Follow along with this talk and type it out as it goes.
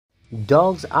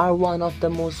Dogs are one of the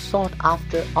most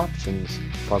sought-after options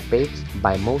for pets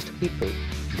by most people.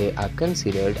 They are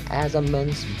considered as a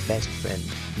man's best friend,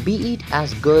 be it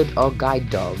as good or guide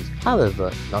dogs. However,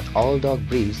 not all dog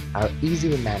breeds are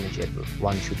easily manageable.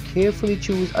 One should carefully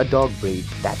choose a dog breed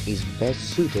that is best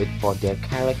suited for their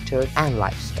character and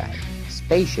lifestyle,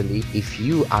 especially if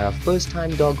you are a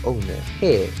first-time dog owner.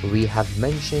 Here we have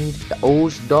mentioned the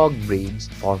worst dog breeds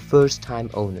for first-time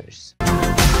owners.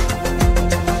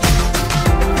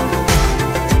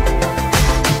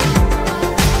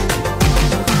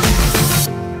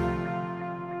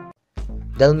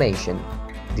 Dalmatian.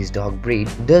 This dog breed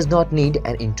does not need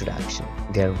an introduction.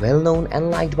 They are well known and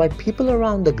liked by people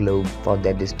around the globe for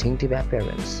their distinctive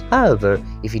appearance. However,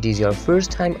 if it is your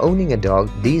first time owning a dog,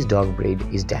 this dog breed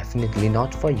is definitely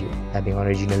not for you. Having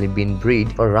originally been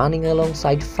bred for running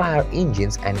alongside fire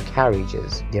engines and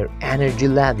carriages, their energy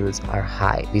levels are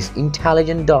high. These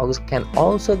intelligent dogs can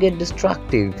also get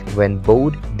destructive when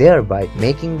bored, thereby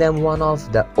making them one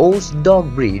of the worst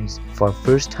dog breeds for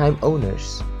first time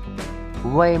owners.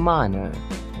 Weimaraner.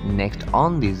 Next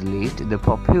on this list, the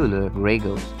popular Grey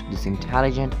Ghost. This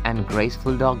intelligent and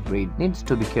graceful dog breed needs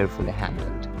to be carefully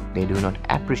handled. They do not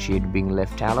appreciate being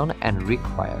left alone and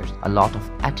requires a lot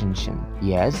of attention.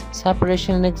 Yes,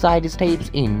 separation anxiety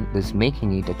steps in, thus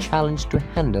making it a challenge to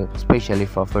handle, especially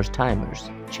for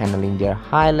first-timers. Channeling their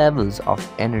high levels of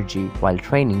energy while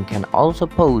training can also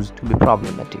pose to be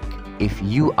problematic. If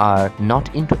you are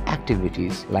not into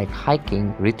activities like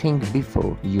hiking, rethink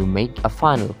before you make a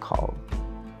final call.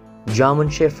 German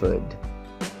Shepherd.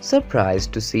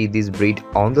 Surprised to see this breed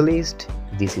on the list?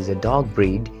 This is a dog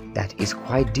breed that is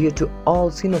quite dear to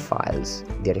all cinephiles.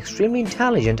 They are extremely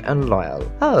intelligent and loyal.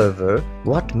 However,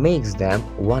 what makes them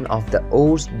one of the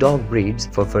worst dog breeds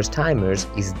for first-timers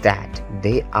is that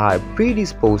they are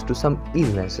predisposed to some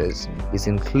illnesses. These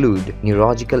include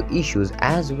neurological issues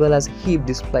as well as hip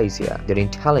dysplasia. Their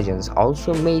intelligence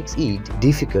also makes it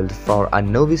difficult for a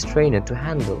novice trainer to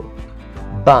handle.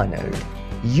 Barnard.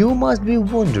 You must be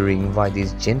wondering why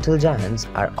these gentle giants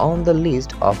are on the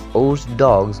list of worst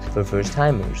dogs for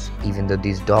first-timers. Even though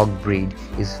this dog breed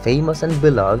is famous and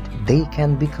beloved, they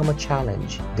can become a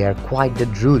challenge. They are quite the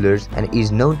droolers and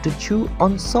is known to chew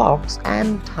on socks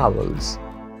and towels.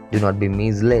 Do not be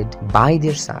misled by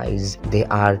their size, they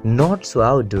are not so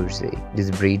outdoorsy. This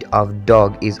breed of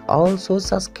dog is also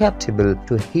susceptible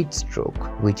to heat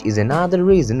stroke, which is another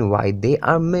reason why they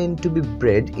are meant to be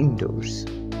bred indoors.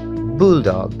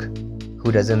 Bulldog.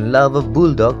 Who doesn't love a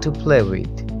bulldog to play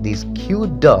with? These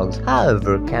cute dogs,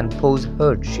 however, can pose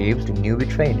hardships to newbie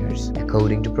trainers.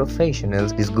 According to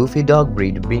professionals, this goofy dog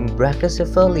breed, being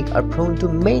brachycephalic, are prone to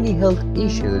many health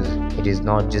issues. It is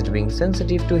not just being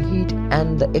sensitive to heat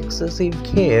and the excessive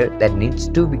care that needs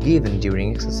to be given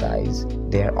during exercise.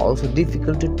 They are also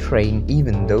difficult to train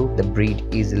even though the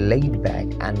breed is laid back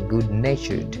and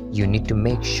good-natured. You need to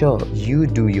make sure you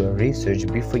do your research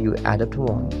before you adopt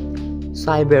one.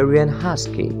 Siberian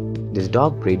Husky. This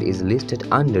dog breed is listed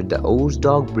under the worst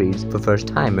dog breeds for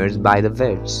first-timers by the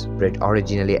vets. Bred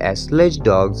originally as sledge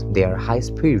dogs, they are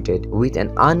high-spirited with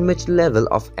an unmatched level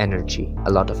of energy.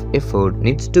 A lot of effort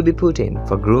needs to be put in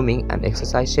for grooming and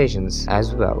exercise sessions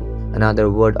as well. Another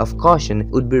word of caution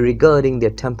would be regarding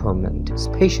their temperament,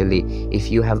 especially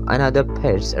if you have another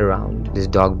pets around. This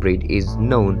dog breed is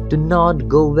known to not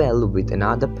go well with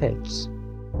another pets.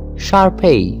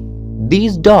 Shar-Pei.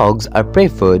 These dogs are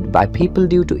preferred by people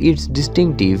due to its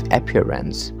distinctive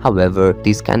appearance. However,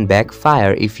 this can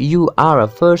backfire if you are a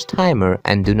first-timer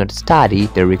and do not study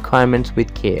the requirements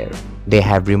with care. They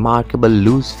have remarkable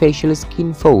loose facial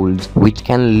skin folds which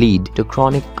can lead to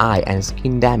chronic eye and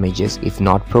skin damages if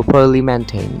not properly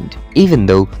maintained. Even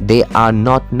though they are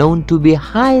not known to be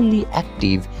highly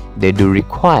active, they do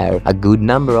require a good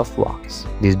number of walks.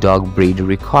 This dog breed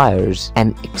requires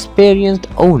an experienced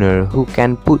owner who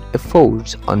can put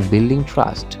efforts on building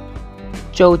trust.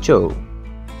 Chow Chow.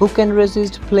 Who can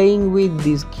resist playing with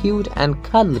this cute and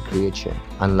cuddly creature?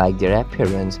 Unlike their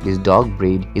appearance, this dog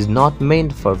breed is not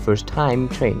meant for first-time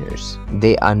trainers.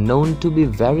 They are known to be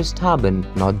very stubborn.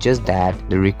 Not just that,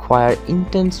 they require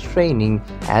intense training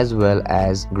as well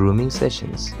as grooming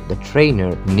sessions. The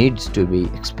trainer needs to be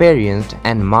experienced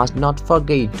and must not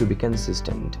forget to be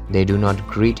consistent. They do not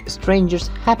greet strangers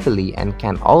happily and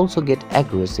can also get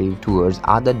aggressive towards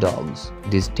other dogs.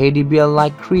 These teddy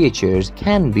bear-like creatures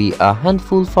can be a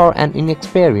handful for an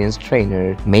inexperienced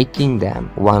trainer, making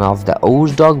them one of the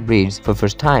worst dog breeds for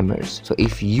first-timers. So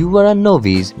if you are a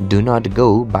novice, do not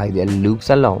go by their looks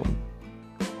alone.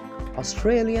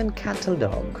 Australian Cattle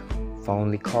Dog.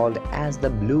 Fondly called as the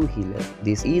Blue Heeler,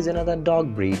 this is another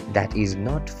dog breed that is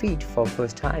not fit for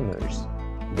first-timers.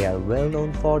 They are well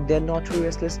known for their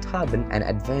notoriously stubborn and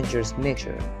adventurous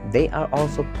nature. They are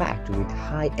also packed with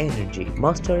high energy.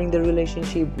 Mastering the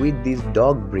relationship with this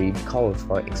dog breed calls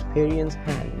for experienced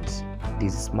hands.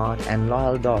 These smart and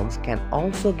loyal dogs can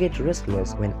also get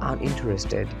restless when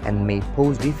uninterested and may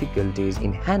pose difficulties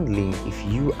in handling if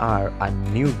you are a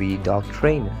newbie dog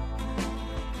trainer.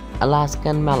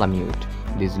 Alaskan Malamute.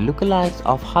 These lookalikes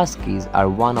of Huskies are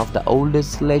one of the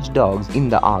oldest sledge dogs in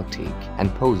the Arctic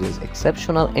and possess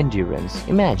exceptional endurance.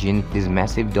 Imagine this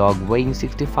massive dog weighing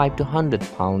 65 to 100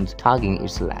 pounds tugging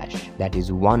its lash. That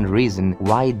is one reason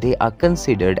why they are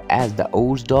considered as the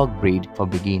oldest dog breed for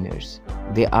beginners.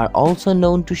 They are also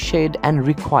known to shed and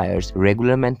requires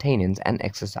regular maintenance and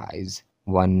exercise.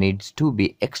 One needs to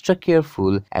be extra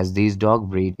careful as this dog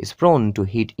breed is prone to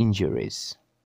heat injuries.